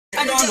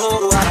I don't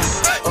know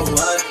why or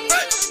what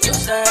you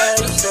say,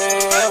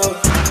 oh.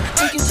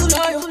 Think you too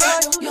loyal,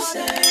 you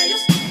say,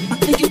 I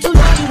think you too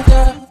loyal,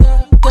 girl.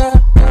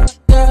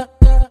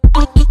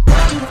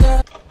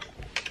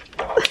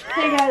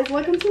 Hey guys,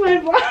 welcome to my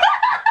vlog.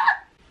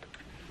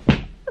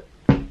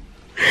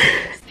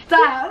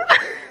 Stop.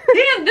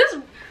 Damn, this.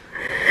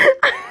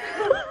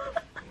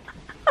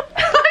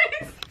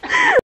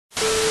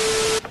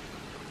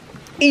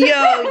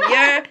 Yo,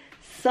 you're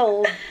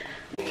so.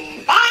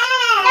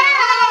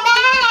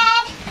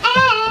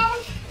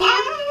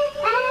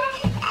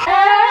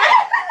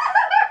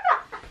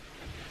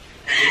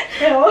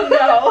 Hell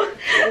no.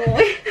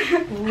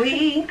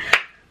 We.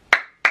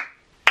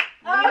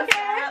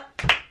 Okay.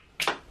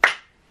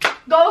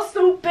 Go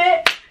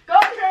stupid. Go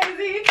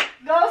crazy.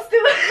 Go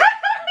stupid.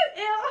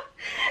 Ew.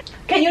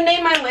 Can you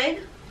name my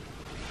wig?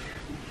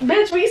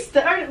 Bitch, we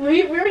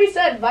already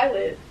said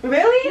Violet.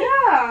 Really?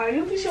 Yeah.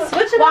 You think she was.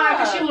 Switch it Why? up.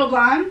 Cause she a little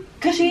blonde.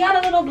 Cause she got a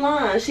little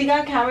blonde. She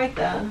got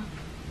character.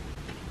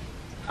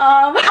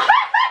 I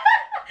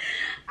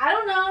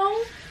don't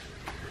know.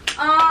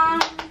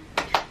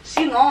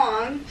 She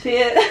long. She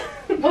is.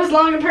 What's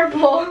long and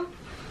purple?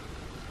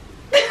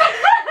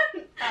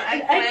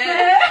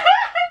 Eggplant.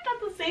 Not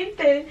the same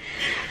thing.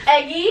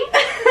 Eggy.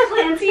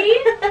 Planty.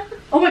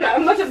 Oh my god,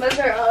 I'm about to mess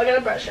her up. I gotta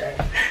brush her.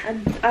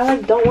 I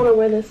like don't want to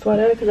wear this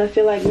sweater because I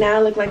feel like now I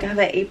look like I have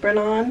an apron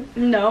on.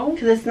 No.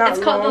 Because it's not It's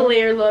called the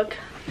layer look.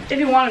 If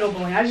you want to go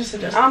bowling, I just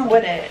suggest I'm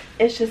with it.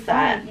 It's just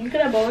that. you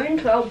could have bowling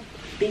because I'll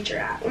beat your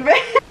ass.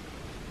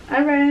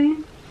 I'm ready.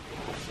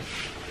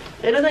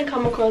 It doesn't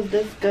come across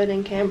this good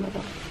in camera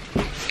though.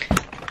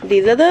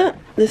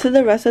 This is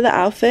the rest of the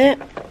outfit.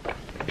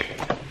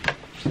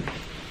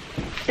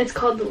 It's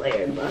called the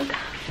layered look.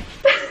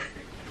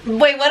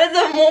 Wait, what is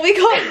the movie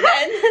called?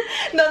 Bent?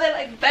 No, they're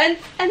like bent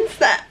and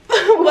snap.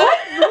 What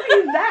movie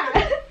is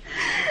that?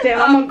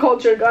 Damn, I'm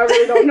uncultured. I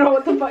really don't know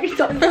what the fuck you're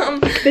talking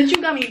about. Bitch,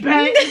 you got me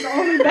bent. It's the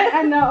only bent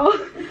I know.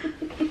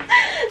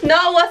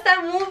 No, what's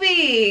that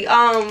movie?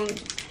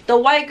 The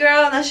white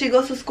girl that she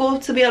goes to school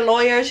to be a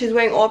lawyer. She's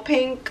wearing all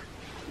pink.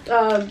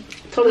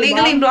 Totally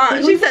Legally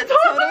blonde. She said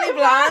totally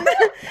blonde.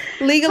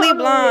 Legally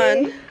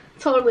blonde.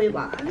 Totally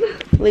blonde.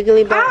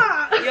 Legally blonde.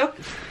 Ah!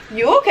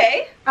 You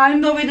okay?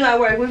 That's what we do at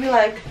work. We be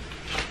like.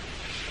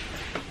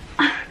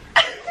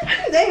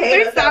 They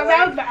hate us at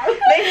work.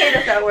 They hate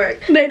us at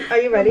work. Are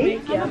you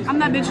ready? Yeah. I'm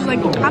that bitch who's like,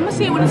 I'm gonna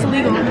see it when it's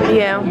illegal.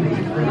 Yeah.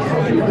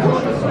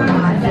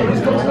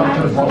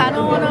 I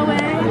don't wanna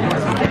wait.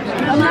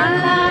 My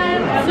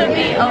life to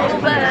be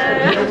over.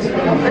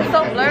 It's so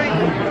blurry.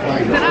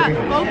 They're not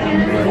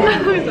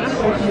focused.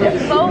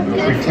 It's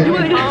focused.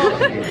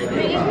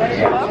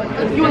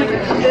 You wanna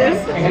get this?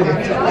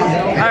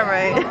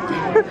 Alright.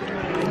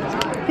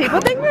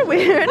 People think we're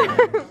weird.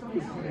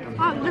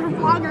 Different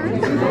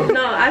vloggers.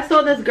 No, I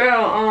saw this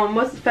girl,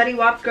 what's Fetty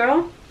Wap's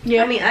girl?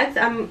 Yeah. I mean,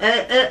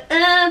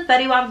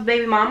 Fetty Wap's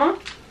baby mama.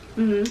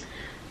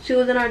 She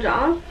was in our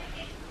job.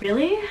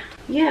 Really?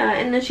 Yeah,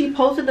 and then she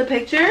posted the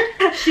picture.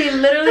 She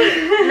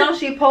literally, no,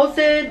 she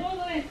posted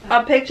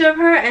a picture of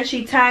her and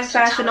she tagged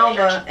Fashion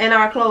Nova in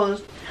our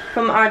clothes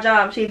from our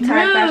job. She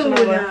tagged Fashion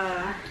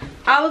Nova.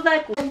 I was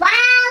like,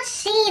 wow,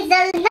 she's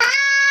alive.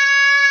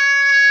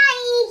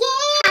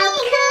 How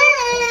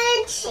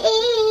could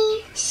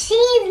she?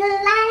 She's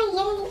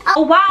lying.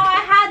 oh wow,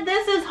 I had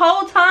this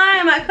whole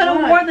time. I could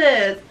have wore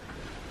this.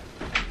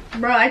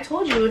 Bro, I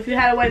told you if you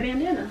had a white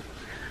bandana.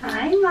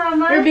 Hi,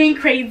 mama. We're being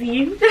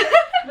crazy.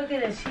 Look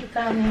at this. She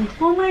got me.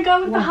 Oh my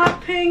god, with the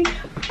hot pink.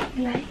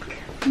 Like.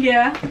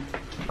 Yeah.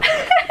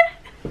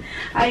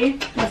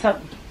 What's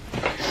up?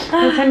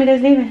 What time you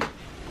guys leaving?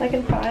 Like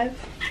in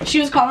 5. She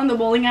was calling the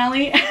bowling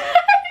alley.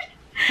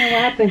 What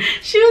happened?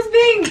 She was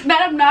being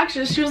that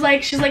obnoxious. She's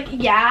like,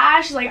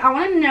 yeah. She's like, I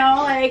want to know,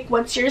 like,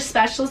 what's your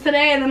specials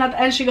today? And then at the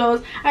end she goes,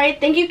 all right,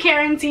 thank you,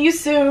 Karen. See you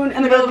soon.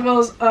 And the girl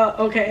goes,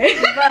 okay.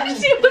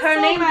 Her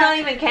name's not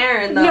even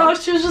Karen, though. No,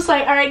 she was just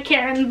like, all right,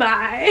 Karen,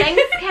 bye.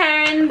 Thanks,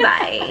 Karen,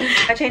 bye.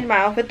 I changed my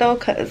outfit, though,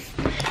 because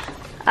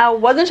I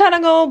wasn't trying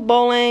to go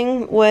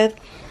bowling with...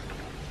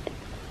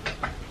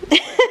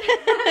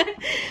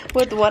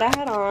 with what I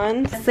had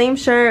on. Same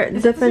shirt,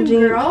 different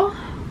jeans. Girl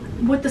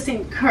with the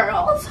same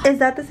curls. Is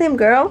that the same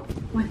girl?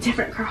 With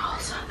different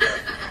curls.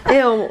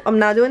 Ew, I'm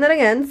not doing that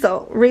again,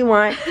 so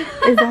rewind.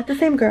 Is that the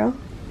same girl?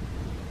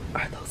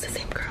 Are those the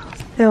same girls?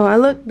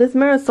 Ew, this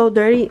mirror is so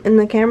dirty. In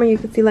the camera, you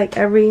can see like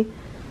every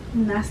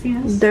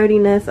nastiness,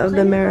 dirtiness of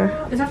the mirror.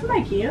 Is that from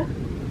IKEA?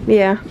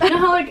 Yeah. You know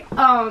how like,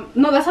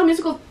 no, that's how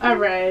musicals,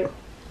 alright.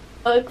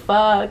 Look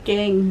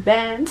fucking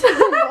bent.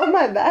 Oh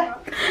my back.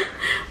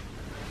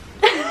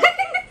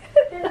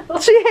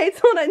 She hates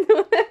when I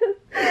do this.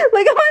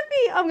 Like on my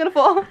feet, I'm gonna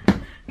fall.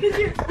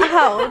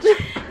 Ouch.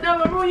 No,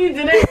 remember when you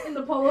did it in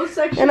the polo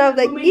section? And I was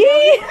like,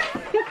 yee!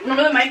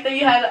 Remember the mic that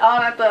you had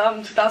on at the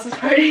 2000s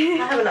party? I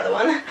have another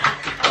one.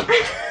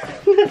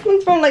 This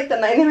one's from like the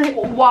 90s.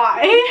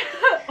 Why?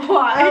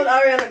 Why? I was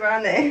Ariana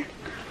Grande.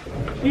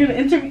 You had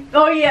an interview?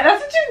 Oh yeah,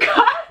 that's what you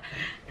got?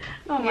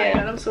 Oh my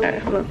god, I'm so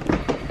hold on.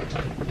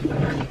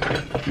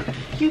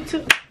 You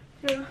too.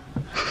 Yeah.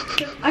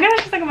 I got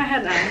it stuck in my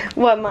head now.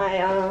 What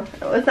my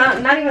it's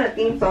not even a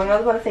theme song. I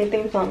was about to say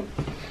theme song.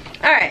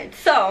 Alright,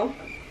 so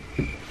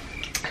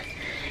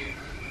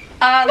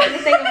let me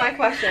think of my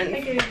questions.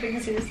 I can't take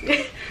it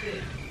seriously.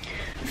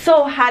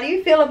 So how do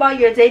you feel about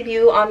your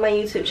debut on my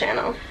YouTube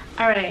channel?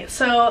 Alright,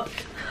 so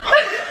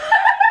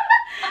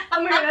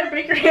oh my god, I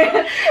break your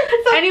hand.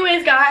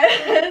 Anyways,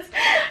 guys.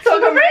 So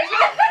the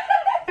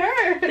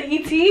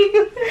ET.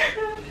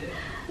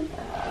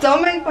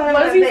 Don't make fun of What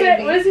my does he baby.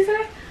 say? What does he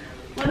say?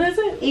 What is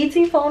it?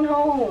 ET phone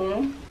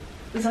home.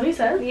 Is that what he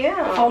said?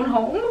 Yeah. Phone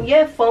home?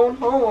 Yeah, phone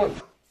home.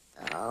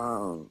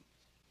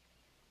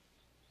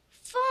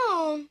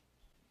 Phone?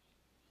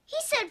 He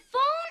said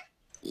phone?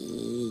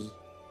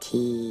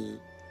 E.T.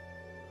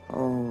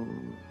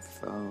 Home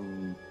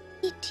phone.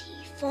 E.T.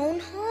 phone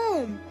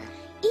home.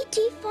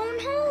 E.T. phone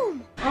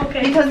home.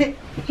 Okay. Because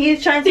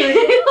he's trying to.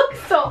 He looks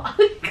so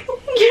ugly.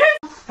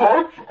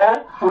 Such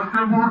a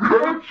freaking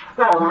bitch.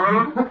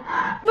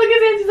 Look at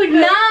his hands, he's like,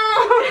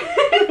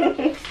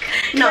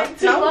 No.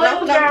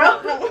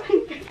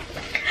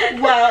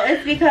 Well,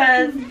 it's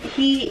because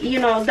he, you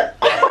know, the.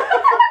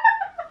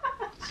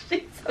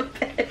 She's a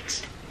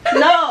bitch.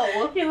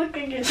 No. He looked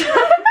like it.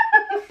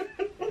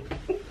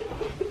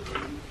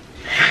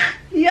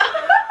 Yeah.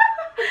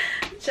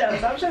 Chill,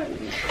 stop showing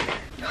me.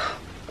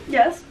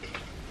 Yes?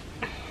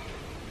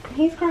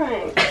 He's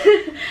crying.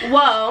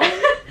 Whoa.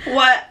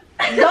 What?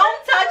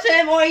 Don't touch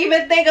him or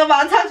even think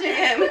about touching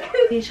him.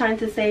 He's trying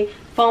to say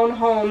phone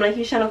home, like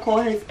he's trying to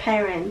call his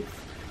parents,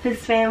 his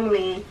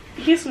family.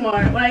 He's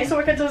smart. When I used to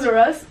work at Toys R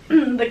Us,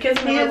 the kids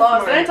when He they were is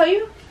lost. smart. Did I tell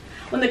you?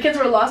 When the kids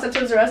were lost at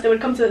Toys R Us, they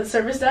would come to the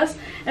service desk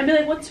and be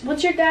like,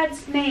 "What's your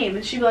dad's name?"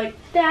 And she'd be like,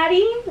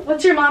 "Daddy."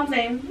 "What's your mom's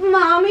name?"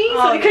 "Mommy."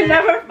 So they could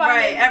never find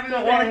Right, it.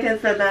 everyone, all the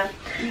kids said that.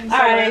 So-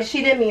 Alright,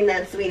 she didn't mean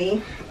that,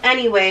 sweetie.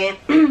 Anyway,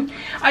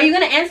 are you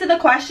gonna answer the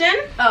question?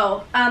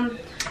 Oh,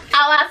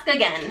 I'll ask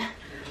again.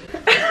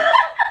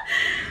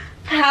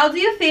 How do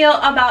you feel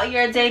about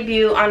your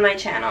debut on my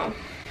channel?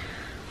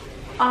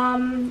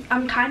 I'm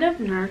kind of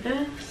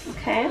nervous.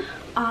 Okay.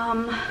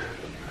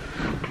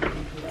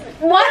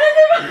 What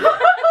is it?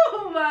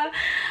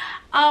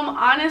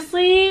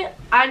 Honestly,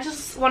 I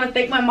just want to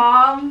thank my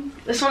mom.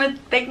 I just want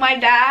to thank my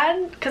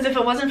dad, because if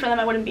it wasn't for them,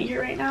 I wouldn't be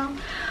here right now.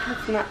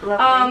 That's not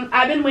lovely.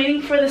 I've been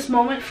waiting for this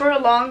moment for a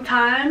long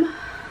time,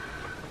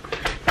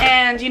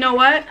 and you know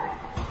what?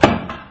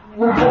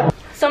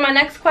 So my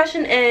next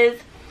question is,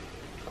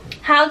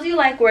 how do you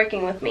like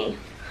working with me?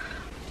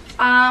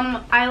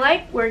 I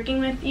like working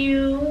with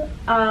you,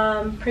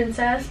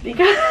 Princess,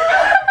 because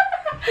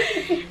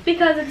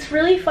because it's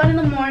really fun in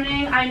the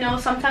morning. I know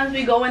sometimes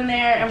we go in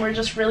there and we're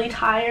just really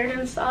tired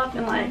and stuff,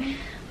 and like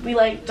we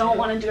like don't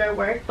want to do our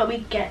work, but we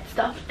get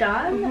stuff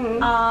done.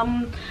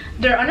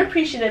 They're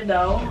unappreciative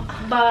though,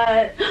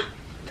 but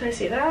did I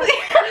say that?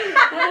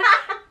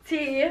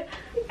 T.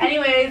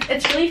 Anyways,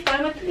 it's really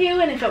fun with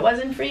you, and if it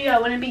wasn't for you, I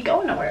wouldn't be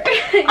going to work.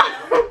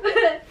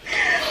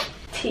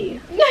 T.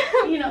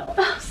 You know,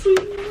 oh, sweet.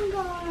 Oh my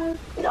god.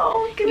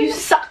 No, you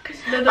suck.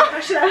 The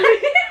depression out of me.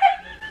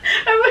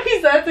 Remember what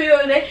you said to me the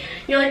other day?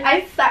 You're like,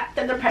 I sucked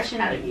the depression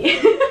out of you.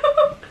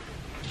 Oh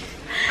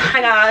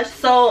my gosh,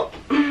 so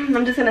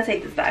I'm just gonna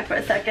take this back for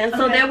a second.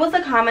 So Okay. there was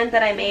a comment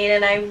that I made,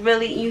 and I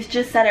really, you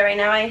just said it right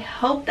now. I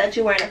hope that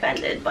you weren't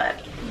offended, but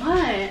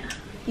What?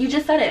 you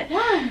just said it.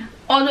 What?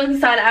 All jokes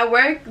aside, at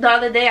work the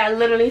other day, I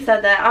literally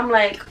said that. I'm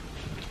like,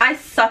 I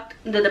sucked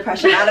the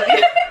depression out of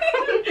you.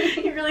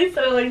 You really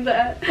said it like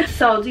that.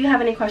 So, do you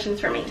have any questions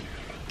for me?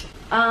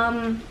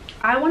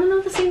 I want to know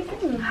the same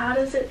thing. How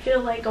does it feel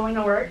like going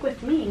to work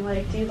with me?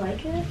 Like, do you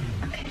like it?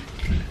 Okay.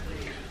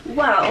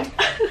 Well,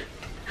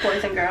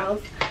 boys and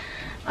girls,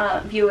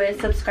 viewers,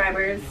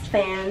 subscribers,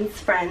 fans,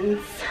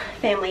 friends,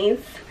 families.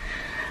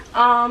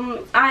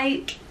 Hold on.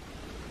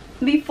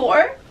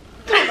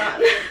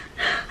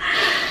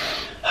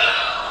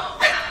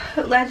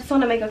 I just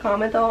want to make a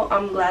comment though.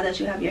 I'm glad that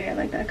you have your hair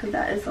like that, because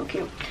that is so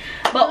cute.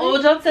 But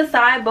all jokes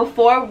aside,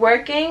 before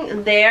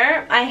working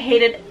there, I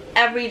hated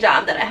every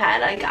job that I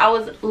had. Like, I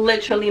was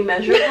literally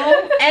miserable.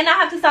 And I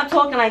have to stop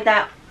talking like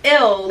that.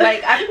 Ew.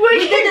 Like, we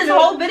did this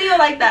whole video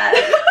like that.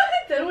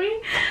 Did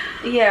we?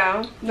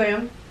 Yeah.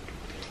 Damn.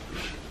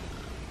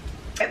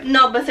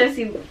 No, but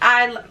seriously,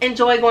 I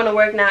enjoy going to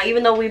work now,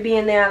 even though we be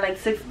in there at like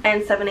 6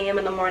 and 7 a.m.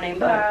 in the morning.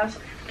 But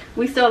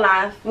we still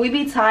laugh. We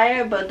be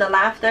tired, but the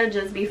laughter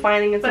just be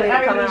finding its way to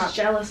come everybody's out.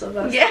 jealous of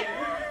us. Yeah.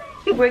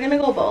 We're gonna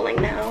go bowling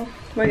now.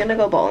 We're gonna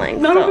go bowling.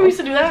 Remember so. when we used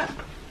to do that?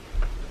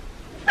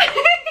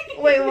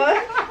 Wait,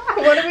 what?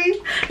 What are we?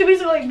 We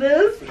used to go like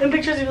this, and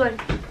pictures you'd be like,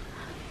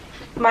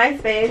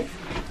 MySpace.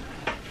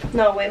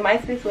 No, wait,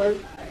 MySpace was.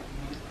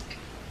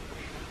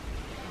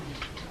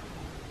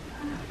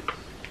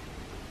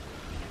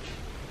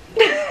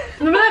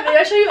 remember that video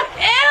I showed you?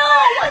 Ew!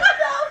 What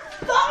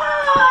the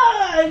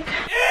fuck?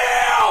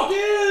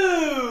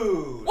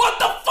 Dude! What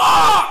the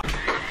fuck?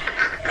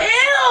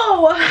 Ew!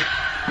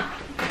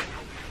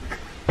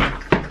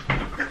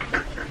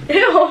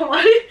 Ew,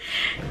 what?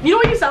 You know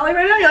what you sound like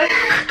right now? You're like,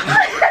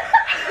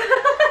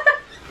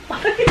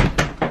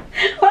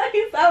 why do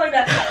you sound like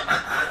that?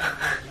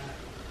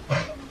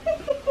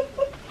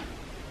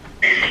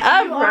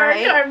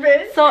 right?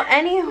 carpet. So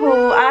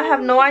anywho, I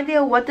have no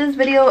idea what this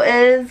video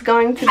is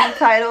going to be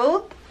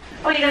titled.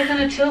 Oh, you guys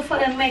gonna chill for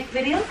and make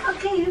videos?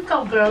 Okay, you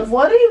go, girls.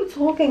 What are you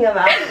talking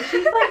about?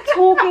 She's like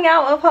talking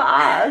out of her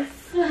ass.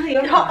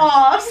 Your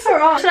Ass.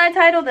 What should I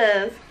title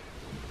this?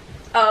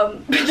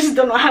 Just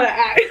don't know how to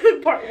act.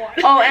 Part 1.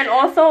 Oh, and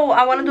also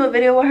I want to do a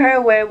video with her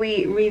where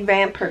we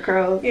revamp her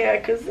curls. Yeah,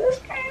 cause this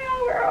kind of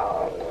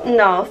girl.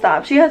 No,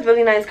 stop. She has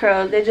really nice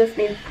curls. They just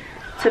need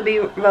to be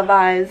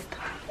revised.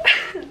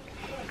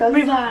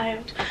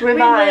 Revived.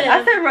 Revised. I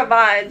Relive. said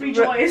revised.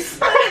 Rejoice.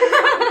 I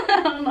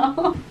don't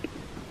know.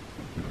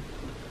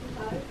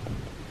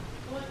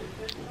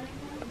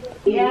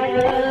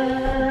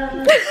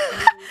 Yeah.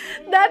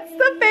 That's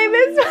the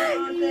famous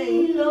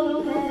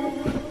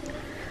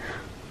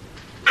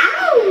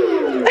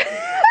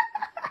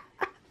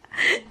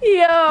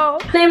Yo.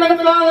 Name of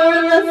the Father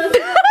and the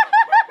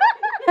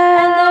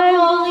And the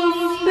Holy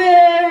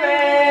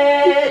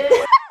Spirit.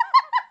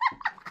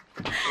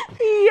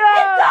 Yo.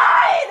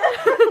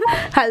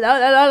 Hello.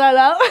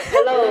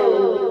 Hello.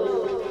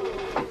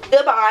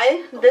 Goodbye.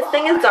 This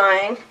thing is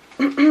dying.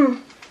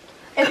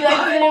 If you like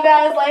the video,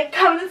 guys, like,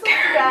 comment, and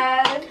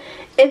subscribe.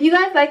 If you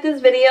guys like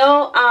this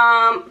video,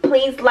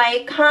 please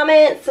like,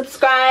 comment,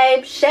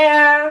 subscribe,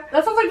 share.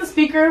 That sounds like the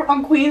speaker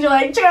on Queens. You're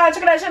like, check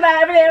it out,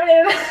 every day.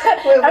 Wait,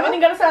 what? Everything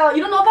gotta sell.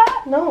 You don't know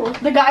that? No.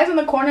 The guys in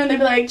the corner, and they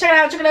be like,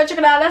 check it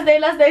out, last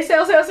day,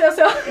 sale.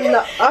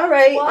 No.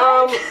 Alright,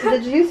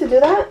 did you used to do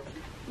that?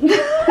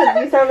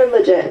 Because you sounded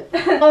legit.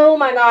 Oh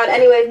my god.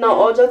 Anyways, no,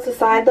 all jokes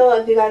aside though,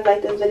 if you guys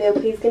like this video,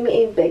 please give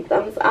me a big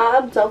thumbs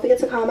up. Don't forget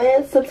to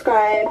comment,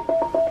 subscribe.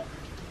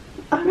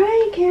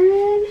 Alright,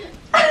 Karen.